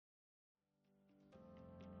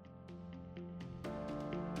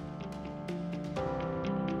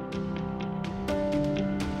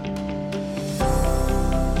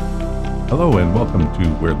Hello and welcome to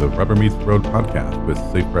Where the Rubber Meets the Road podcast with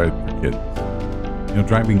Safe Ride for Kids.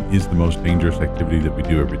 Driving is the most dangerous activity that we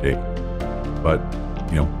do every day. But,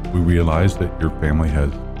 we realize that your family has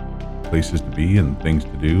places to be and things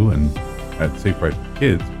to do. And at Safe Ride for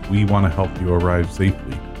Kids, we want to help you arrive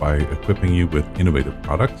safely by equipping you with innovative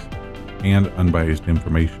products and unbiased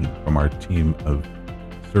information from our team of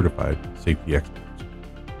certified safety experts.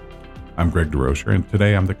 I'm Greg DeRocher, and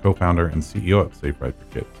today I'm the co-founder and CEO of Safe Ride for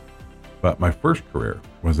Kids. But my first career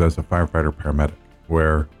was as a firefighter paramedic,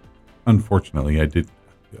 where unfortunately I did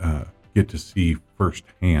get to see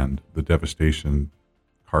firsthand the devastation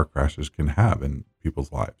car crashes can have in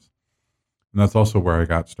people's lives. And that's also where I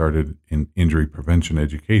got started in injury prevention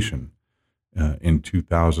education. In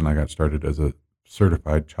 2000, I got started as a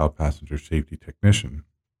certified child passenger safety technician,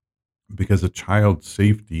 because a child's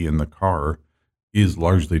safety in the car is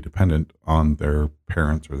largely dependent on their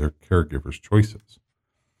parents or their caregivers' choices.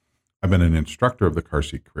 I've been an instructor of the car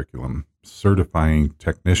seat curriculum, certifying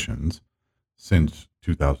technicians since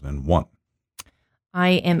 2001. I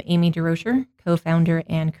am Amy DeRocher, co-founder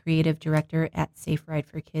and creative director at Safe Ride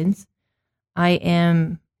for Kids.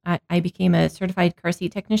 I became a certified car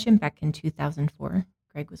seat technician back in 2004.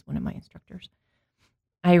 Greg was one of my instructors.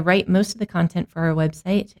 I write most of the content for our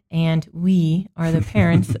website, and we are the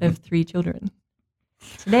parents of 3 children.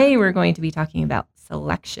 Today, we're going to be talking about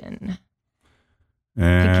selection.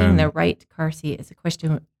 Picking the right car seat is a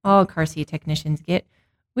question all car seat technicians get.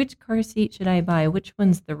 Which car seat should I buy? Which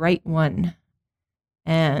one's the right one?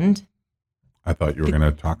 And I thought you were going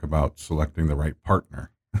to talk about selecting the right partner.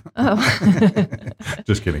 Oh,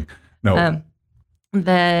 Just kidding. No.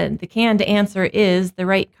 The canned answer is the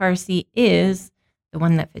right car seat is the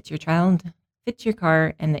one that fits your child, fits your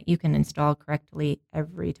car, and that you can install correctly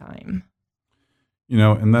every time.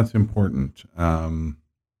 And that's important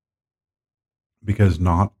because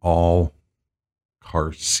not all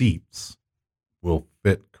car seats will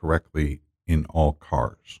fit correctly in all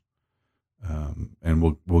cars. And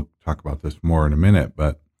we'll talk about this more in a minute,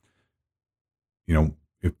 but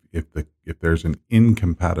if there's an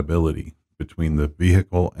incompatibility between the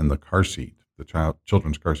vehicle and the car seat, the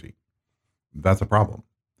children's car seat, that's a problem.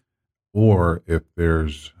 Or if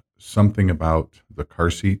there's something about the car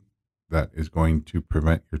seat that is going to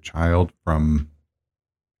prevent your child from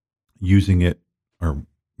using it or,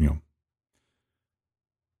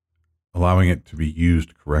 allowing it to be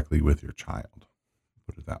used correctly with your child,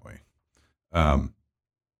 put it that way.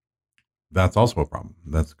 That's also a problem.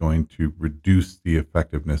 That's going to reduce the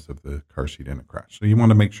effectiveness of the car seat in a crash. So you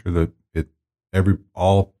want to make sure that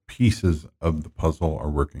all pieces of the puzzle are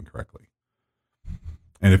working correctly.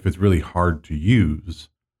 And if it's really hard to use,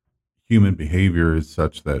 human behavior is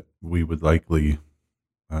such that we would likely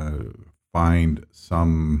find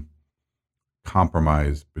some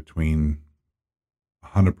compromise between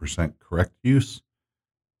 100% correct use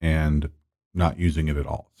and not using it at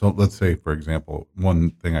all. So let's say, for example, one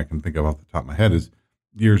thing I can think of off the top of my head is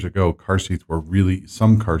years ago,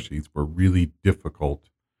 some car seats were really difficult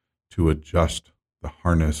to adjust the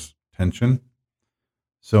harness tension.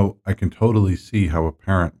 So I can totally see how a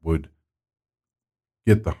parent would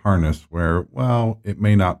get the harness where, it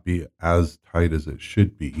may not be as tight as it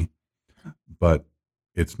should be, but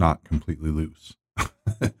it's not completely loose.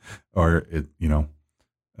 Or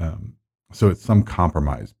so it's some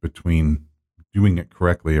compromise between doing it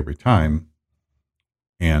correctly every time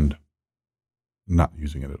and not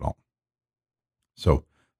using it at all. So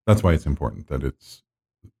that's why it's important that it's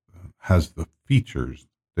has the features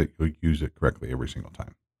that you'll use it correctly every single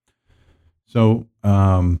time. So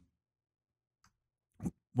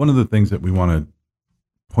one of the things that we want to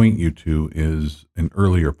point you to is an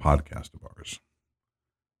earlier podcast of ours.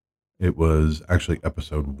 It was actually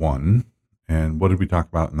episode 1. And what did we talk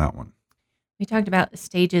about in that one? We talked about the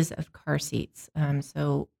stages of car seats.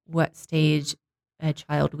 So what stage a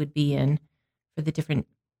child would be in for the different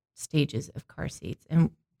stages of car seats. And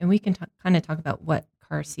we can kind of talk about what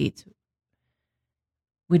car seats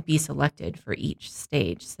would be selected for each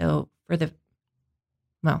stage. So for the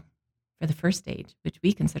first stage, which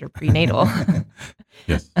we consider prenatal,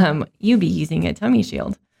 yes, you'd be using a tummy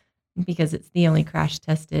shield because it's the only crash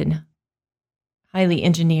tested, highly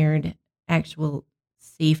engineered, actual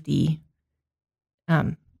safety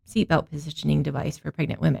seatbelt positioning device for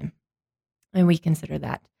pregnant women. And we consider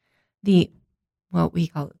that we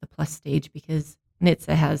call it the plus stage because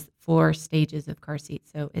NHTSA has 4 stages of car seats.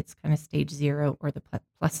 So it's kind of stage 0 or the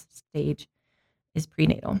plus stage is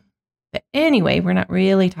prenatal. But anyway, we're not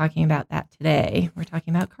really talking about that today. We're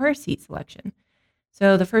talking about car seat selection.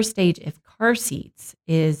 So the first stage of car seats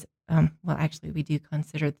is Well, actually, we do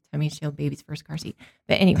consider the Tummy Shield baby's first car seat.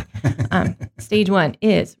 But anyway, stage 1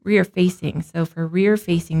 is rear facing. So for rear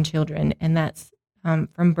facing children, and that's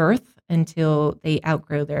from birth until they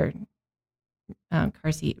outgrow their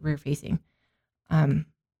car seat rear facing,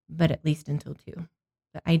 but at least until 2,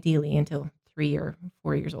 but ideally until 3 or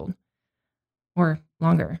 4 years old, or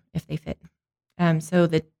longer if they fit. So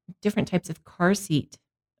the different types of car seat,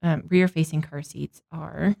 rear facing car seats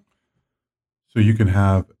are. So you can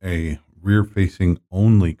have a rear-facing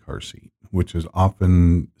only car seat, which is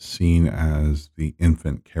often seen as the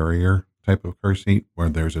infant carrier type of car seat, where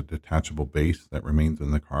there's a detachable base that remains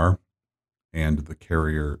in the car, and the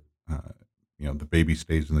carrier, the baby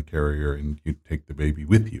stays in the carrier, and you take the baby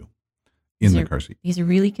with you in the car seat. These are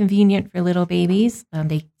really convenient for little babies.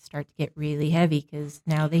 They start to get really heavy because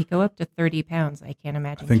now they go up to 30 pounds. I can't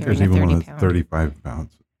imagine. I think there's even one that's 35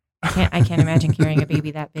 pounds. I can't imagine carrying a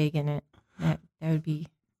baby that big in it.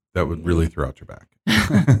 That would really throw out your back.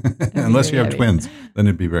 Unless you have twins, then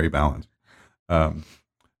it'd be very balanced.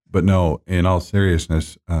 But no, in all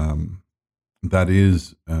seriousness, that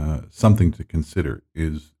is something to consider,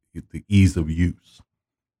 is the ease of use.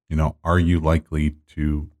 Are you likely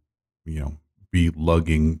to, be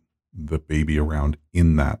lugging the baby around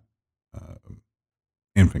in that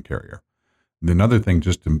infant carrier? And another thing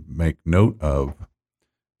just to make note of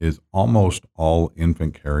is almost all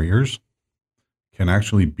infant carriers can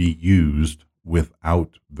actually be used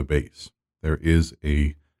without the base. There is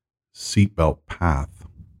a seatbelt path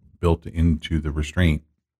built into the restraint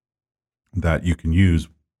that you can use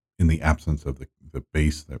in the absence of the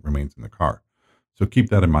base that remains in the car. So keep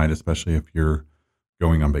that in mind, especially if you're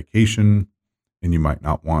going on vacation and you might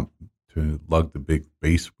not want to lug the big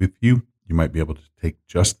base with you. You might be able to take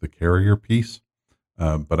just the carrier piece,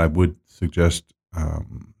 but I would suggest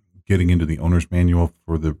getting into the owner's manual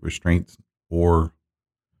for the restraints, or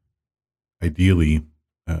ideally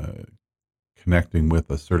connecting with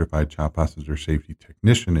a certified child passenger safety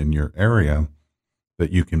technician in your area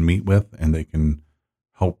that you can meet with, and they can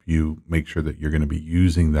help you make sure that you're going to be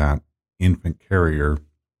using that infant carrier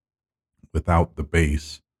without the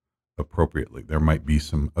base appropriately. There might be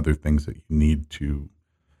some other things that you need to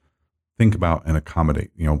think about and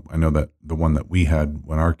accommodate. I know that the one that we had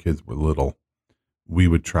when our kids were little, we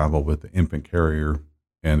would travel with the infant carrier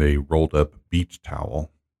and a rolled up beach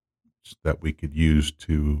towel that we could use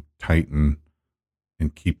to tighten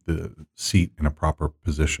and keep the seat in a proper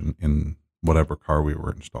position in whatever car we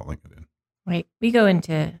were installing it in. Right. We go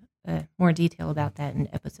into more detail about that in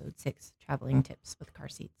episode 6, traveling tips with car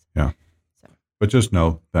seats. Yeah. But just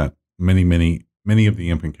know that many of the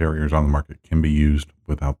infant carriers on the market can be used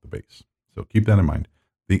without the base. So keep that in mind.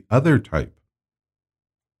 The other type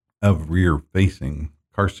of rear-facing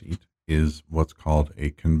car seat is what's called a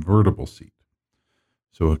convertible seat.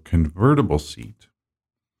 So a convertible seat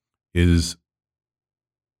is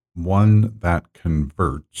one that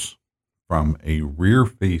converts from a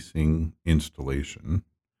rear-facing installation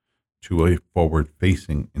to a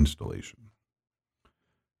forward-facing installation.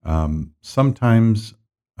 Sometimes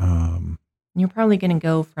you're probably going to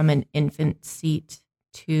go from an infant seat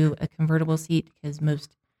to a convertible seat because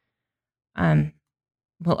most,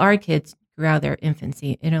 our kids grew out of their infant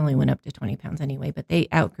seat. It only went up to 20 pounds anyway, but they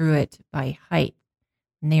outgrew it by height,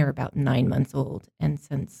 and they were about 9 months old. And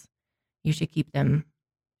since you should keep them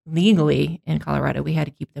legally in Colorado, we had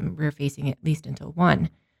to keep them rear facing at least until 1.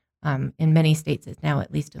 In many states, it's now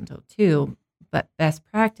at least until 2. But best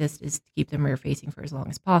practice is to keep them rear facing for as long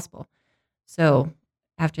as possible. So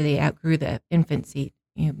after they outgrew the infant seat,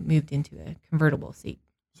 moved into a convertible seat.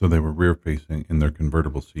 So they were rear facing in their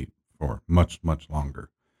convertible seat for much, much longer.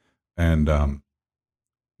 And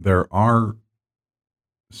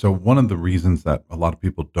so one of the reasons that a lot of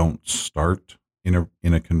people don't start in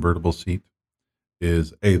a convertible seat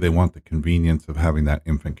is they want the convenience of having that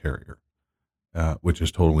infant carrier, which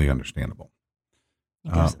is totally understandable.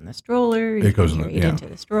 It goes in the stroller. It goes into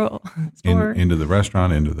the store. Into the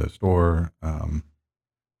restaurant, into the store.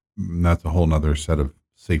 That's a whole nother set of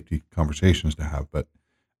safety conversations to have. But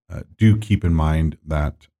do keep in mind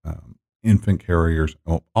that infant carriers,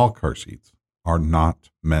 all car seats, are not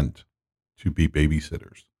meant to be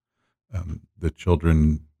babysitters. The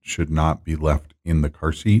children should not be left in the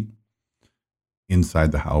car seat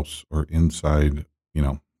inside the house or inside,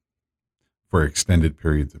 for extended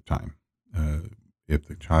periods of time. If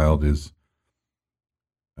the child is,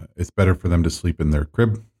 it's better for them to sleep in their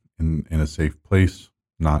crib in a safe place,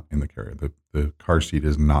 not in the carrier. The car seat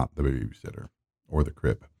is not the babysitter or the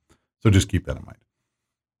crib. So just keep that in mind.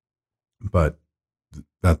 But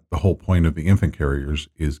that the whole point of the infant carriers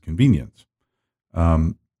is convenience.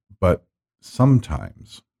 But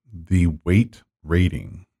sometimes the weight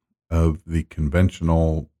rating of the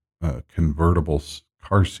conventional convertible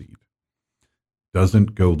car seat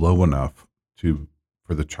doesn't go low enough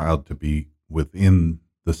for the child to be within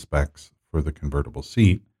the specs for the convertible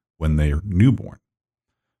seat when they are newborn.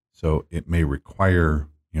 So it may require,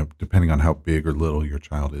 depending on how big or little your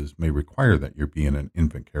child is, may require that you're being an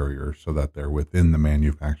infant carrier so that they're within the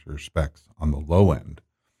manufacturer's specs on the low end.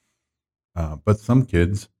 But some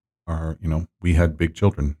kids are, we had big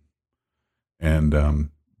children,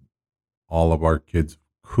 and all of our kids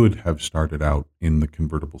could have started out in the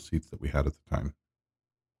convertible seats that we had at the time.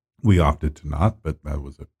 We opted to not, but that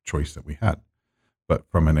was a choice that we had. But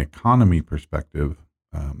from an economy perspective,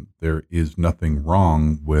 there is nothing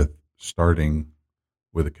wrong with starting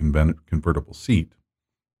with a convertible seat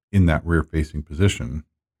in that rear-facing position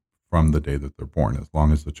from the day that they're born, as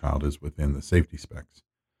long as the child is within the safety specs,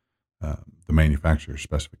 the manufacturer's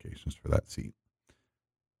specifications for that seat.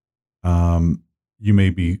 You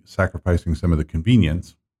may be sacrificing some of the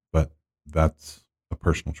convenience, but that's a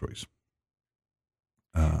personal choice.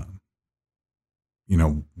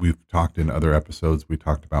 We've talked in other episodes, we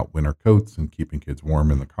talked about winter coats and keeping kids warm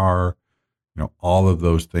in the car. All of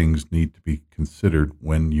those things need to be considered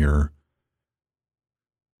when you're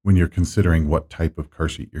considering what type of car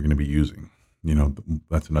seat you're going to be using.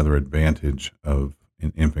 That's another advantage of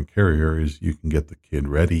an infant carrier is you can get the kid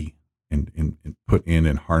ready and put in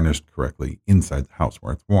and harnessed correctly inside the house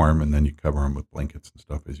where it's warm, and then you cover them with blankets and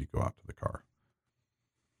stuff as you go out to the car.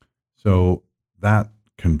 So that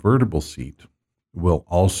convertible seat will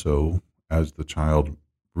also, as the child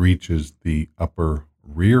reaches the upper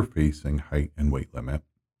rear-facing height and weight limit,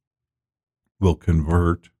 will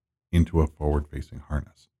convert into a forward-facing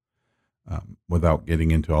harness. Without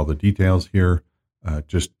getting into all the details here,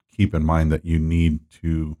 just keep in mind that you need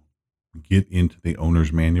to get into the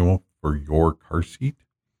owner's manual for your car seat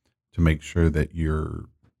to make sure that you're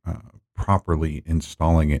properly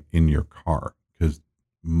installing it in your car, because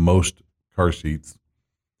most car seats,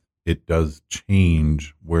 it does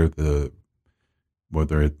change whether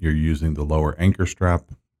you're using the lower anchor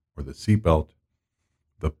strap or the seatbelt.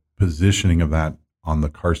 The positioning of that on the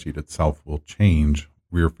car seat itself will change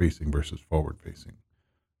rear facing versus forward facing.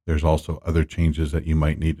 There's also other changes that you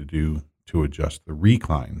might need to do to adjust the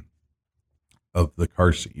recline of the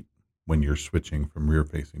car seat when you're switching from rear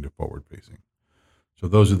facing to forward facing. So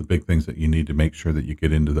those are the big things that you need to make sure that you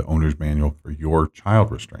get into the owner's manual for your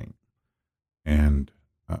child restraint, and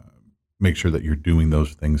make sure that you're doing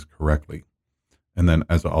those things correctly. And then,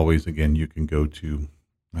 as always, again, you can go to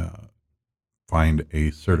find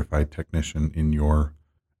a certified technician in your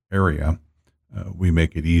area. We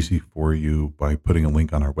make it easy for you by putting a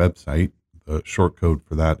link on our website. The short code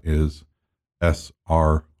for that is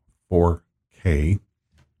SR4K,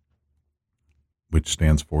 which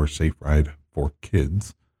stands for Safe Ride for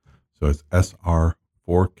Kids. So it's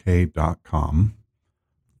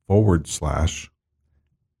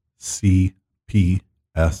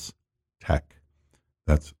sr4k.com/CPS Tech.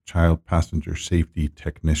 That's Child Passenger Safety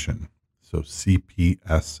Technician. So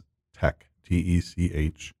CPS Tech,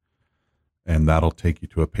 TECH. And that'll take you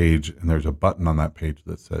to a page, and there's a button on that page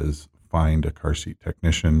that says Find a Car Seat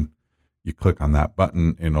Technician. You click on that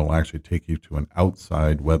button, and it'll actually take you to an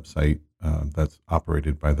outside website that's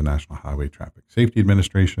operated by the National Highway Traffic Safety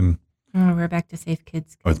Administration. Oh, we're back to Safe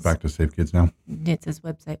Kids. Oh, it's back to Safe Kids now? NHTSA's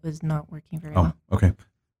website was not working very well. Oh, okay.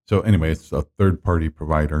 So anyway, it's a third-party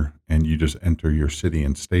provider, and you just enter your city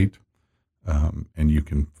and state, and you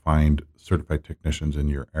can find certified technicians in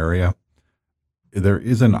your area. There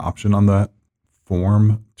is an option on that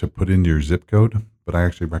form to put in your zip code, but I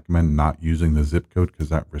actually recommend not using the zip code because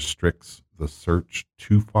that restricts the search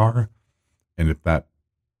too far. And if that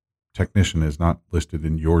technician is not listed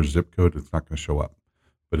in your zip code, it's not going to show up.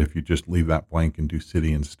 But if you just leave that blank and do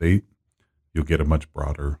city and state, you'll get a much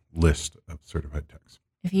broader list of certified techs.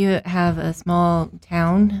 If you have a small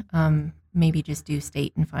town, maybe just do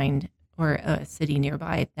state and find, or a city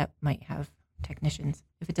nearby that might have technicians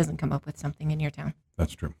if it doesn't come up with something in your town.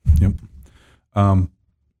 That's true. Yep.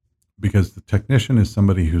 Because the technician is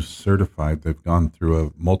somebody who's certified. They've gone through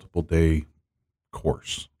a multiple day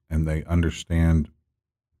course, and they understand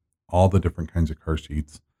all the different kinds of car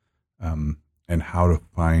seats, and how to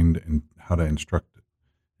find and how to instruct it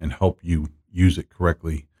and help you use it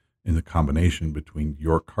correctly in the combination between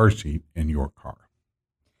your car seat and your car.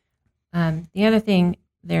 The other thing,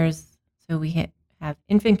 we have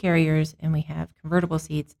infant carriers and we have convertible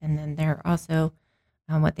seats, and then there are also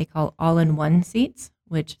what they call all-in-one seats,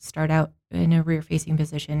 which start out in a rear-facing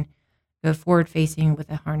position, go forward-facing with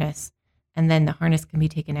a harness, and then the harness can be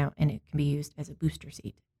taken out and it can be used as a booster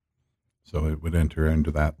seat. So it would enter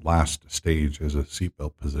into that last stage as a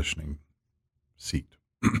seatbelt positioning seat.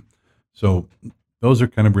 So those are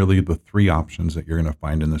kind of really the three options that you're going to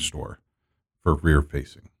find in the store for rear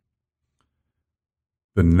facing.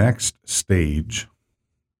 The next stage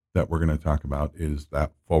that we're going to talk about is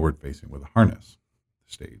that forward facing with a harness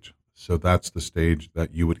stage. So that's the stage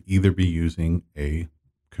that you would either be using a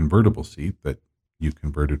convertible seat that you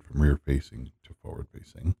converted from rear facing to forward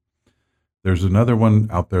facing. There's another one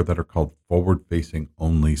out there that are called forward facing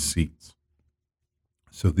only seats.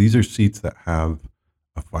 So these are seats that have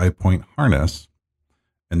a 5-point harness,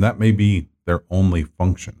 and that may be their only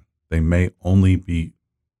function. They may only be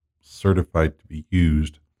certified to be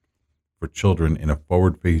used for children in a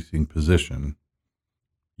forward-facing position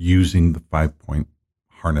using the 5-point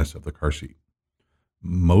harness of the car seat.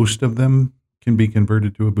 Most of them can be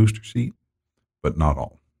converted to a booster seat, but not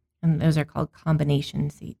all. And those are called combination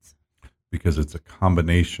seats. Because it's a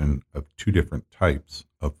combination of two different types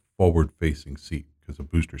of forward-facing seat, because a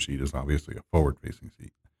booster seat is obviously a forward-facing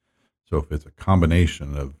seat. So if it's a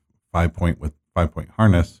combination of 5-point with 5-point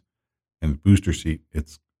harness and booster seat,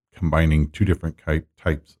 it's combining two different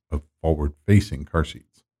types of forward-facing car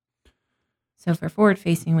seats. So for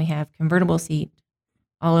forward-facing, we have convertible seat,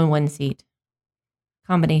 all-in-one seat,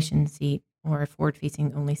 combination seat, or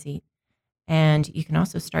forward-facing only seat. And you can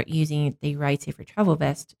also start using the Ride Safer travel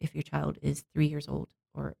vest if your child is 3 years old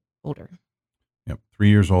or older. Yep, 3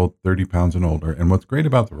 years old, 30 pounds and older. And what's great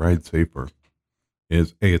about the Ride Safer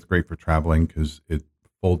is, A, it's great for traveling because it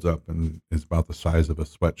folds up and is about the size of a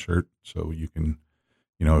sweatshirt. So you can,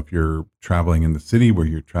 if you're traveling in the city where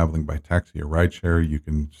you're traveling by taxi or rideshare, you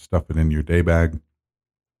can stuff it in your day bag.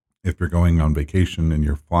 If you're going on vacation and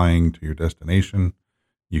you're flying to your destination,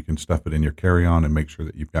 you can stuff it in your carry-on and make sure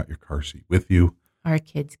that you've got your car seat with you. Our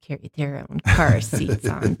kids carry their own car seats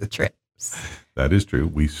on trips. That is true.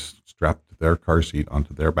 We strapped their car seat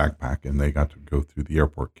onto their backpack, and they got to go through the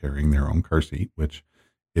airport carrying their own car seat, which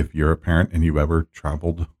if you're a parent and you've ever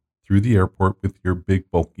traveled through the airport with your big,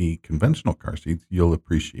 bulky, conventional car seats, you'll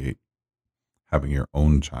appreciate having your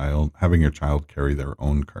child carry their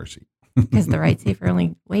own car seat. Because the Ride Safer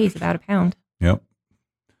only weighs about a pound. Yep.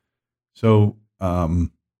 So,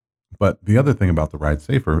 but the other thing about the Ride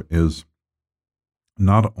Safer is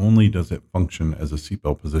not only does it function as a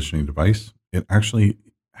seatbelt positioning device, it actually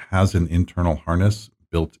has an internal harness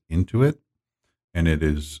built into it. And it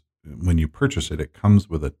is, when you purchase it, it comes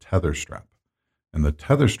with a tether strap. And the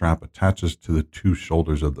tether strap attaches to the two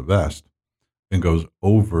shoulders of the vest and goes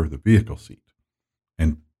over the vehicle seat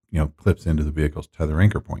and, clips into the vehicle's tether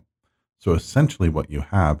anchor point. So essentially what you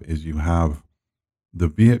have is you have the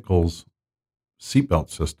vehicle's seatbelt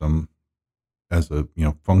system as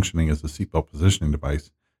functioning as a seatbelt positioning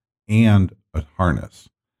device and a harness.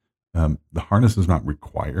 The harness is not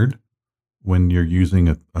required when you're using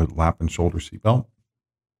a lap and shoulder seatbelt,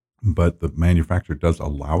 but the manufacturer does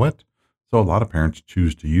allow it. So a lot of parents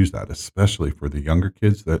choose to use that, especially for the younger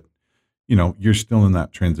kids that, you're still in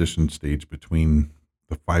that transition stage between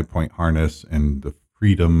the 5-point harness and the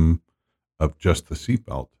freedom of just the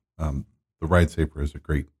seatbelt. The Ride Safer is a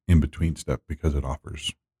great in-between step because it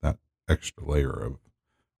offers that extra layer of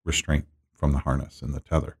restraint from the harness and the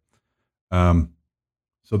tether.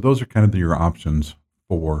 So those are kind of your options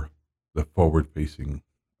for the forward-facing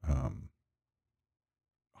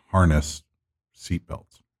harness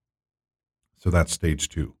seatbelts. So that's stage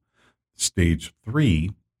 2. Stage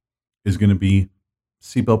 3 is going to be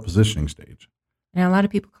seatbelt positioning stage. Now, a lot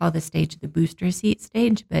of people call this stage the booster seat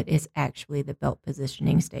stage, but it's actually the belt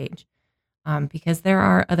positioning stage because there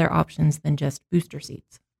are other options than just booster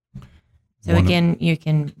seats. So again, you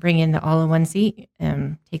can bring in the all-in-one seat,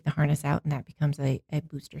 take the harness out, and that becomes a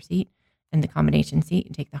booster seat. And the combination seat,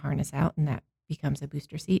 and take the harness out, and that becomes a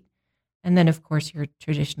booster seat. And then, of course, your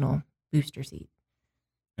traditional booster seat.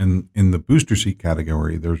 And in the booster seat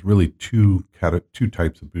category, there's really two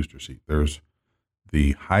types of booster seat. There's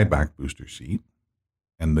the high back booster seat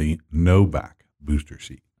and the no back booster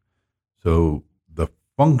seat. So the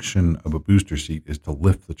function of a booster seat is to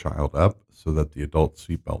lift the child up so that the adult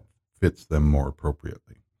seatbelt fits them more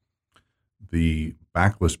appropriately. The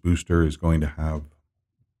backless booster is going to have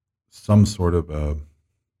some sort of a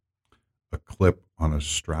clip on a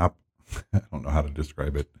strap. I don't know how to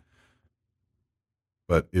describe it,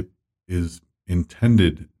 but it is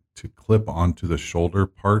intended to clip onto the shoulder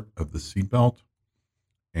part of the seatbelt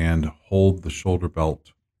and hold the shoulder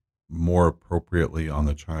belt more appropriately on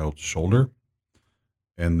the child's shoulder.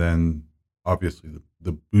 And then obviously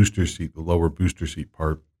the booster seat, the lower booster seat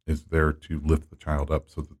part, is there to lift the child up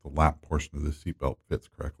so that the lap portion of the seatbelt fits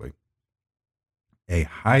correctly. A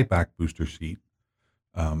high back booster seat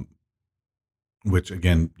which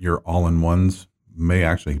again, your all-in-ones may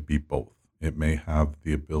actually be both. It may have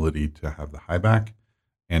the ability to have the high back,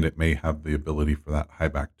 and it may have the ability for that high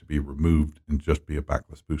back to be removed and just be a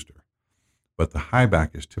backless booster. But the high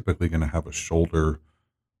back is typically going to have a shoulder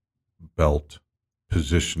belt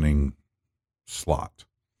positioning slot.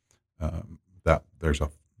 That there's a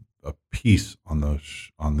piece on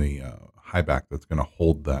the high back that's going to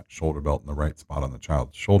hold that shoulder belt in the right spot on the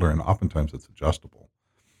child's shoulder, and oftentimes it's adjustable,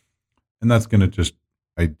 and that's going to just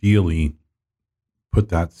ideally put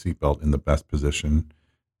that seatbelt in the best position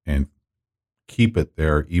and keep it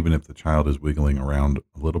there, even if the child is wiggling around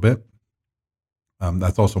a little bit.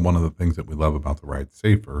 That's also one of the things that we love about the Ride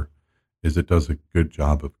Safer, is it does a good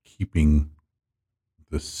job of keeping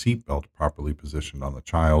the seatbelt properly positioned on the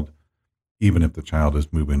child, even if the child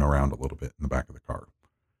is moving around a little bit in the back of the car.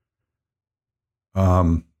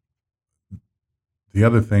 The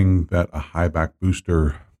other thing that a high back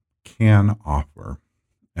booster can offer,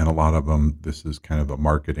 and a lot of them, this is kind of a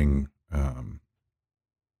marketing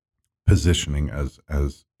positioning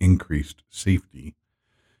as increased safety,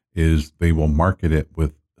 is they will market it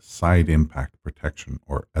with side impact protection,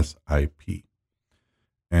 or SIP.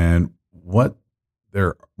 And what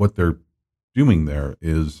they're doing there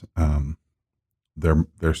is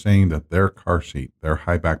they're saying that their car seat, their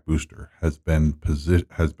high back booster, has been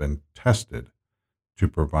tested to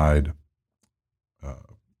provide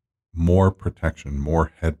more protection,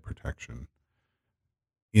 more head protection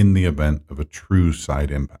in the event of a true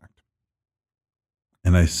side impact.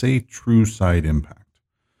 And I say true side impact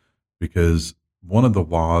because one of the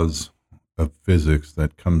laws of physics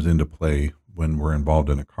that comes into play when we're involved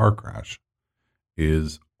in a car crash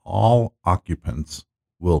is all occupants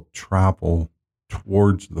will travel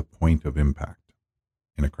towards the point of impact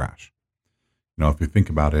in a crash. You know, if you think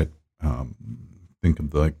about it, think of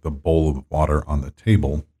the bowl of water on the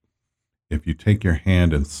table. If you take your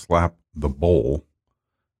hand and slap the bowl,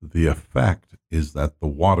 the effect is that the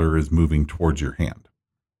water is moving towards your hand.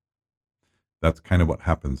 That's kind of what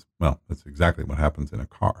happens. Well, that's exactly what happens in a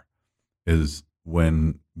car, is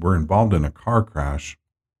when we're involved in a car crash,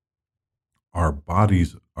 our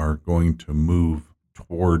bodies are going to move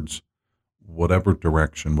towards whatever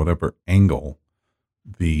direction, whatever angle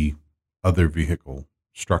the other vehicle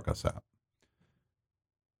struck us at.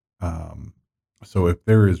 So if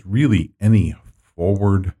there is really any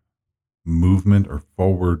forward movement or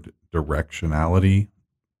forward directionality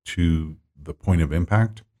to the point of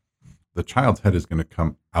impact, the child's head is going to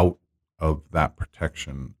come out of that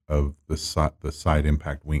protection of the side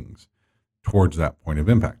impact wings towards that point of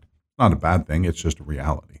impact. Not a bad thing. It's just a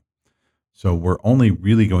reality. So we're only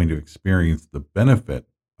really going to experience the benefit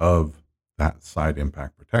of that side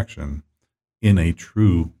impact protection in a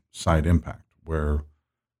true side impact, where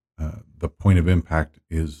the point of impact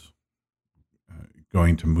is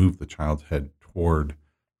going to move the child's head toward,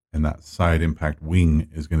 and that side impact wing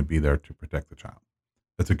is going to be there to protect the child.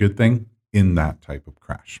 That's a good thing in that type of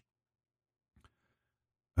crash.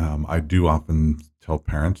 I do often tell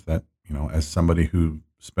parents that, you know, as somebody who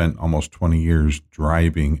spent almost 20 years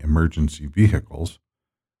driving emergency vehicles,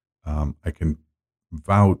 I can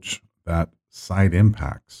vouch that side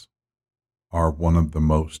impacts are one of the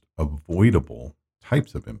most avoidable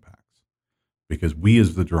types of impacts, because we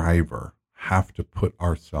as the driver have to put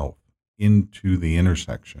ourselves into the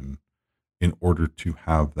intersection in order to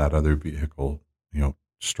have that other vehicle, you know,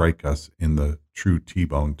 strike us in the true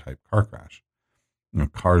T-bone type car crash. You know,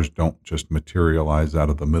 cars don't just materialize out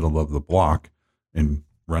of the middle of the block and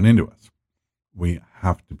run into us. We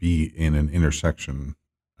have to be in an intersection,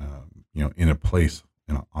 you know, in a place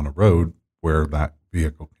on a road where that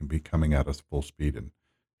vehicle can be coming at us full speed and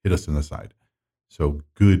hit us in the side. So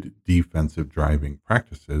good defensive driving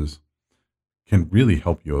practices can really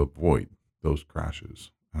help you avoid those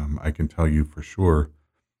crashes. I can tell you for sure,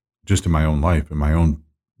 just in my own life, in my own,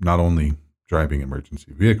 not only driving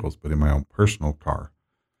emergency vehicles, but in my own personal car,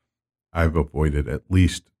 I've avoided at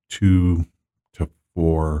least 2 to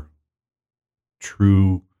 4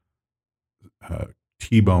 true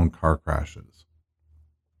T-bone car crashes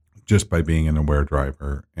just by being an aware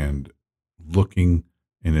driver and looking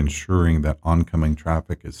and ensuring that oncoming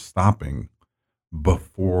traffic is stopping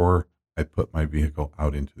before I put my vehicle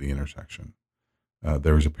out into the intersection.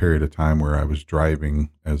 There was a period of time where I was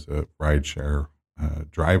driving as a rideshare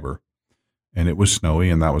driver, and it was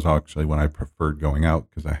snowy, and that was actually when I preferred going out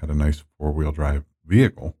because I had a nice 4-wheel drive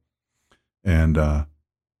vehicle. And,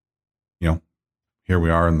 you know, here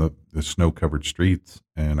we are in the snow-covered streets,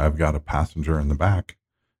 and I've got a passenger in the back,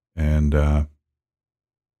 and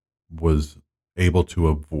was able to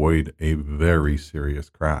avoid a very serious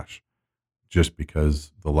crash just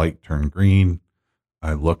because the light turned green.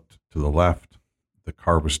 I looked to the left. The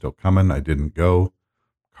car was still coming. I didn't go.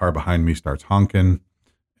 Car behind me starts honking,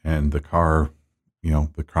 and the car,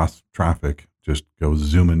 the cross traffic just goes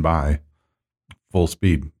zooming by full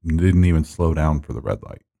speed. Didn't even slow down for the red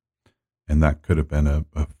light. And that could have been a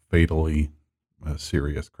fatally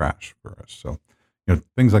serious crash for us. So,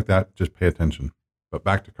 things like that, just pay attention. But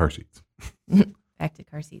back to car seats. Back to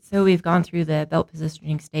car seats. So we've gone through the belt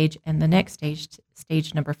positioning stage, and the next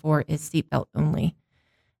stage number 4, is seatbelt only.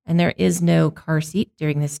 And there is no car seat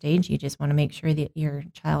during this stage. You just want to make sure that your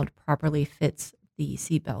child properly fits the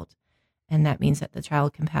seatbelt. And that means that the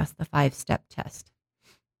child can pass the 5-step test.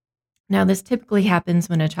 Now, this typically happens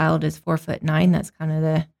when a child is 4'9". That's kind of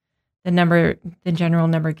the general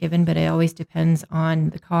number given, but it always depends on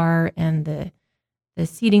the car and the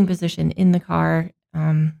seating position in the car.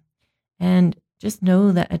 And just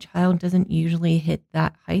know that a child doesn't usually hit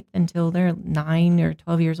that height until they're 9 or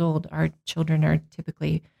 12 years old. Our children are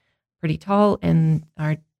typically pretty tall, and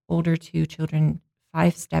our older 2 children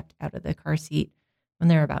 5-stepped out of the car seat when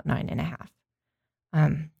they're about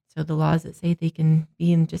 9.5. So the laws that say they can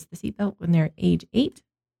be in just the seatbelt when they're age 8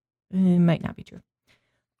 might not be true.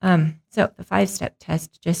 So the 5-step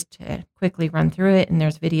test, just to quickly run through it, and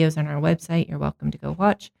there's videos on our website you're welcome to go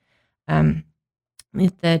watch.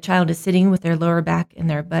 If the child is sitting with their lower back and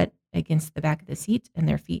their butt against the back of the seat and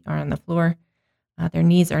their feet are on the floor, their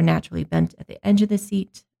knees are naturally bent at the edge of the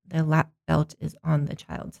seat, the lap belt is on the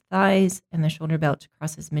child's thighs, and the shoulder belt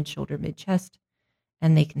crosses mid-shoulder, mid-chest,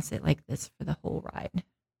 and they can sit like this for the whole ride.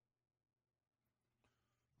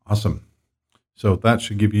 Awesome. So that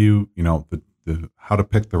should give you, the how to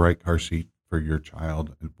pick the right car seat for your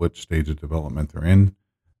child at which stage of development they're in.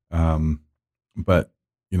 But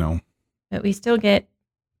we still get,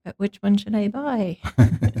 but which one should I buy?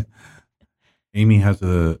 Amy has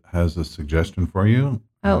a suggestion for you.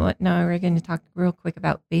 No, we're going to talk real quick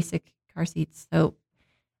about basic car seats. So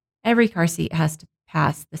every car seat has to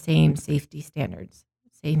pass the same safety standards,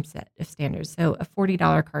 same set of standards. So a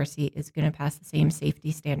 $40 car seat is going to pass the same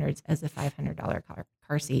safety standards as a $500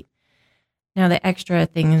 car seat. Now, the extra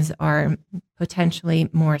things are potentially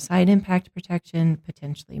more side impact protection,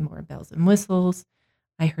 potentially more bells and whistles.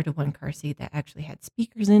 I heard of one car seat that actually had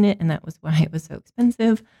speakers in it, and that was why it was so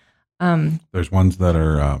expensive. There's ones that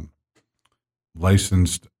are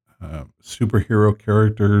licensed superhero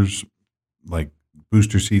characters, like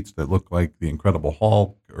booster seats that look like the Incredible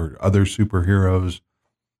Hulk or other superheroes.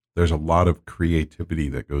 There's a lot of creativity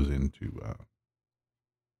that goes into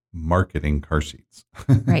marketing car seats.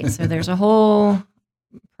 Right. So there's a whole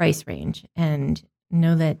price range, and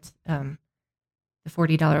know that the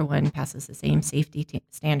 $40 one passes the same safety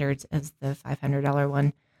standards as the $500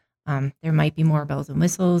 one. There might be more bells and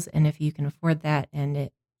whistles, and if you can afford that and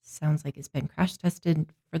it sounds like it's been crash tested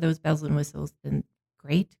for those bells and whistles, then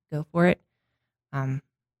great, go for it. But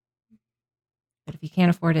if you can't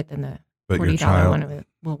afford it, then the $40 one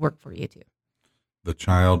will work for you too. The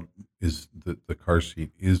child is the car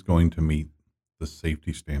seat is going to meet the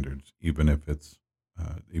safety standards, even if it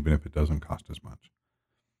doesn't cost as much.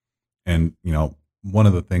 And one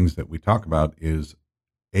of the things that we talk about is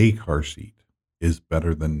a car seat is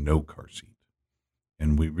better than no car seat.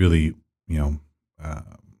 And we really, in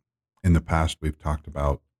the past, we've talked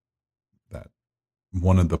about that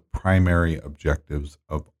one of the primary objectives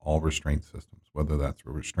of all restraint systems, whether that's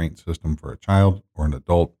a restraint system for a child or an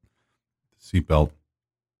adult, the seatbelt,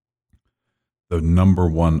 the number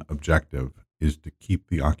one objective is to keep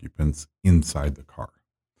the occupants inside the car.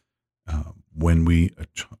 When we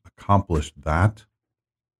accomplish that,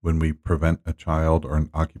 when we prevent a child or an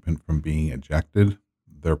occupant from being ejected,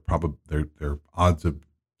 their odds of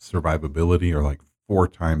survivability are like 4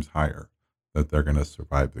 times higher that they're going to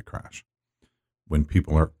survive the crash. When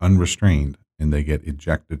people are unrestrained and they get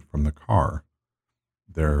ejected from the car,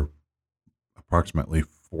 they're approximately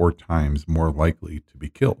 4 times more likely to be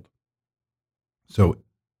killed. So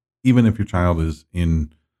even if your child is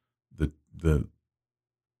in the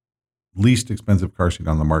least expensive car seat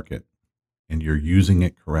on the market and you're using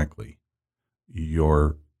it correctly,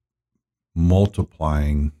 you're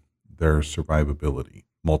multiplying their survivability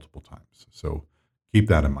multiple times. So keep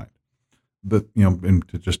that in mind. But, and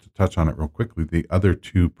to touch on it real quickly, the other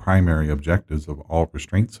 2 primary objectives of all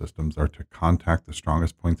restraint systems are to contact the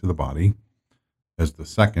strongest points of the body as the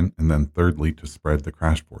second, and then thirdly, to spread the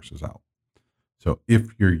crash forces out. So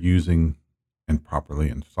if you're using and properly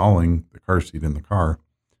installing the car seat in the car,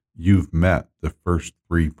 you've met the first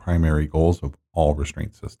 3 primary goals of all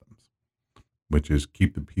restraint systems, which is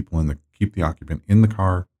keep the occupant in the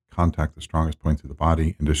car, contact the strongest points of the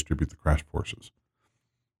body, and distribute the crash forces.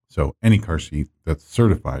 So any car seat that's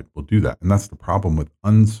certified will do that. And that's the problem with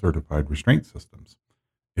uncertified restraint systems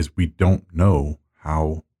is we don't know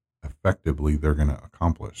how effectively they're going to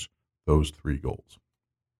accomplish those three goals.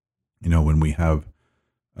 When we have,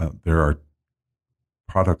 there are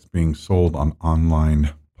products being sold on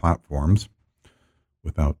online platforms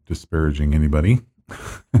without disparaging anybody.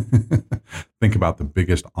 Think about the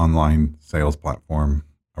biggest online sales platform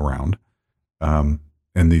around.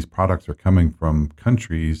 And these products are coming from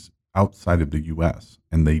countries outside of the U.S.,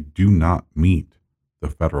 and they do not meet the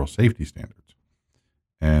federal safety standards.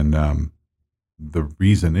 And the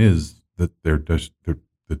reason is that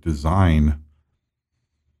the design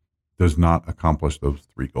does not accomplish those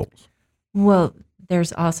three goals. Well,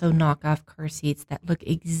 there's also knockoff car seats that look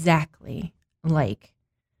exactly like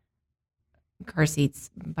car seats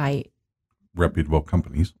by reputable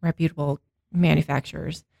companies, reputable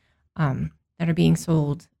manufacturers that are being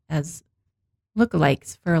sold as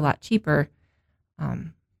lookalikes for a lot cheaper.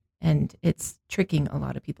 And it's tricking a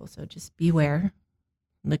lot of people. So just beware,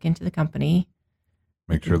 look into the company.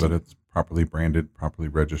 Make sure that it's properly branded, properly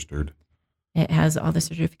registered. It has all the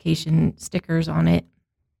certification stickers on it.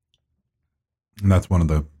 And that's one of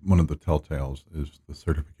the telltales is the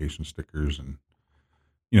certification stickers. And,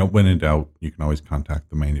 when in doubt, you can always contact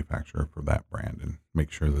the manufacturer for that brand and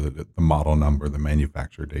make sure that the model number, the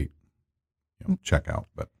manufacturer date, check out.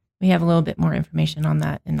 But we have a little bit more information on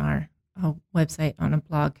that in our website on a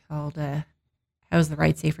blog called "How is the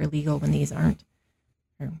Ride Safer Legal When These Aren't?"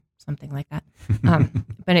 or something like that.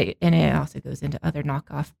 But it also goes into other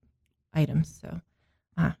knockoff items. So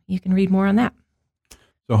you can read more on that.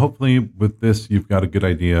 So hopefully with this, you've got a good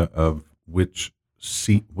idea of which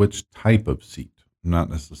type of seat,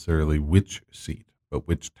 not necessarily which seat, but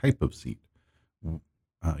which type of seat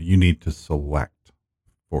you need to select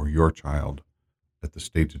for your child at the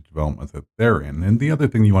stage of development that they're in. And the other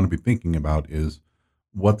thing you want to be thinking about is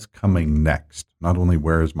what's coming next. Not only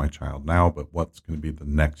where is my child now, but what's going to be the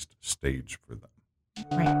next stage for them.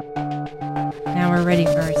 Right. Now we're ready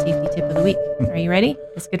for our safety tip of the week. Are you ready?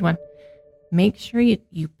 That's a good one. Make sure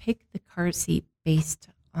you pick the car seat based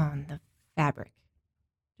on the fabric.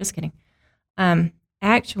 Just kidding.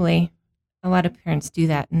 Actually, a lot of parents do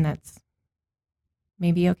that, and that's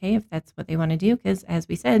maybe okay if that's what they want to do, because as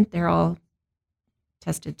we said, they're all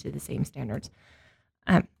tested to the same standards.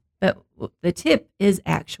 But the tip is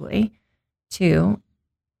actually to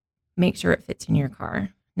make sure it fits in your car.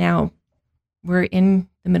 Now, we're in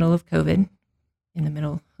the middle of COVID.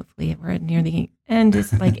 Hopefully we're near the end.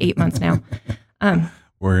 It's like 8 months now.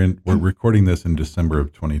 We're recording this in December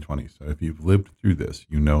of 2020. So if you've lived through this,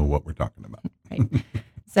 you know what we're talking about. Right.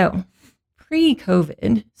 So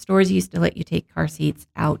pre-COVID, stores used to let you take car seats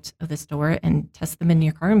out of the store and test them in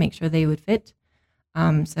your car and make sure they would fit.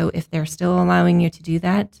 So if they're still allowing you to do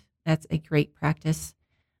that, that's a great practice.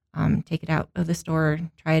 Take it out of the store,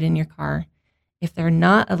 try it in your car. If they're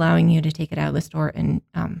not allowing you to take it out of the store and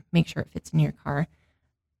make sure it fits in your car,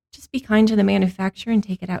 just be kind to the manufacturer and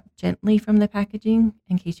take it out gently from the packaging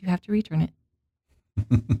in case you have to return it.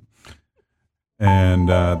 And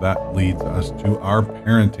that leads us to our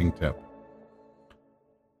parenting tip.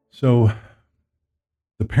 So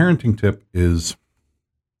the parenting tip is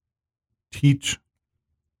teach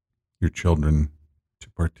your children to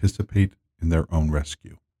participate in their own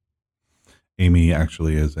rescue. Amy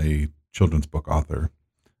actually is a children's book author,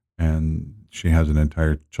 and she has an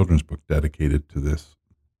entire children's book dedicated to this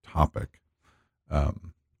topic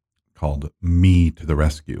called Me to the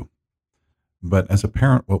Rescue. But as a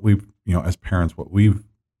parent, what we've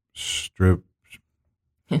strived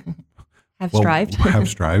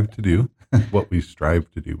to do, what we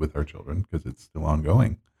strive to do with our children, because it's still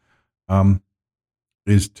ongoing,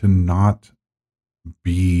 is to not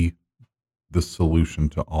be the solution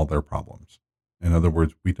to all their problems. In other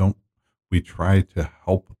words, we try to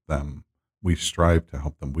help them. We strive to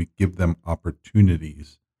help them. We give them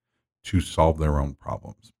opportunities to solve their own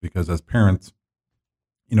problems. Because as parents,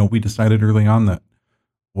 we decided early on that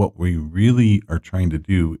what we really are trying to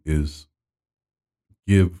do is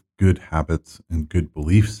give good habits and good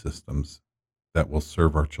belief systems that will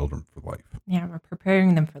serve our children for life. Yeah, we're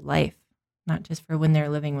preparing them for life, not just for when they're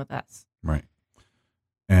living with us. Right.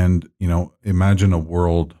 And, imagine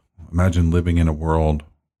living in a world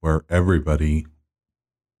where everybody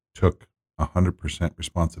took 100%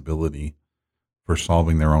 responsibility for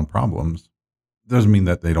solving their own problems. Doesn't mean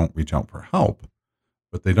that they don't reach out for help,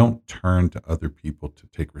 but they don't turn to other people to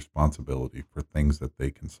take responsibility for things that they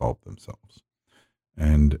can solve themselves.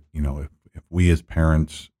 And, if we as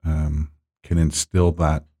parents can instill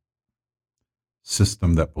that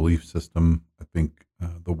system, that belief system, I think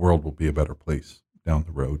the world will be a better place down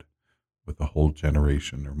the road with a whole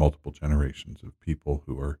generation or multiple generations of people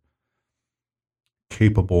who are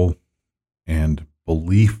capable and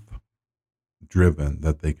belief driven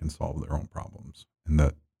that they can solve their own problems and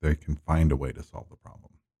that they can find a way to solve the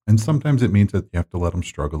problem. And sometimes it means that you have to let them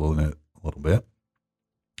struggle in it a little bit.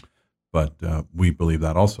 But we believe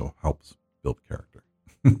that also helps build character.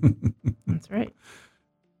 That's right.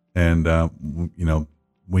 And,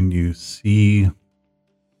 when you see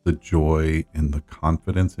the joy and the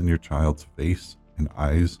confidence in your child's face and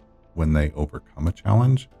eyes when they overcome a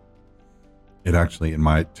challenge, it actually,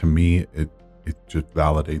 to me, it just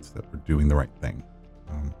validates that we're doing the right thing.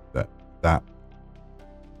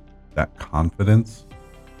 That confidence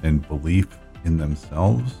and belief in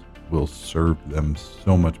themselves will serve them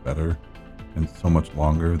so much better and so much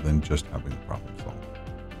longer than just having a problem solved.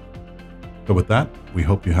 So with that, we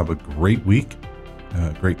hope you have a great week,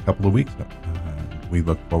 a great couple of weeks. We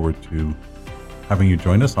look forward to having you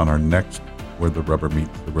join us on our next Where the Rubber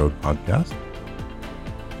Meets the Road podcast.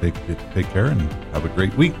 Take care and have a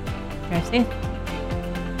great week. Drive safe.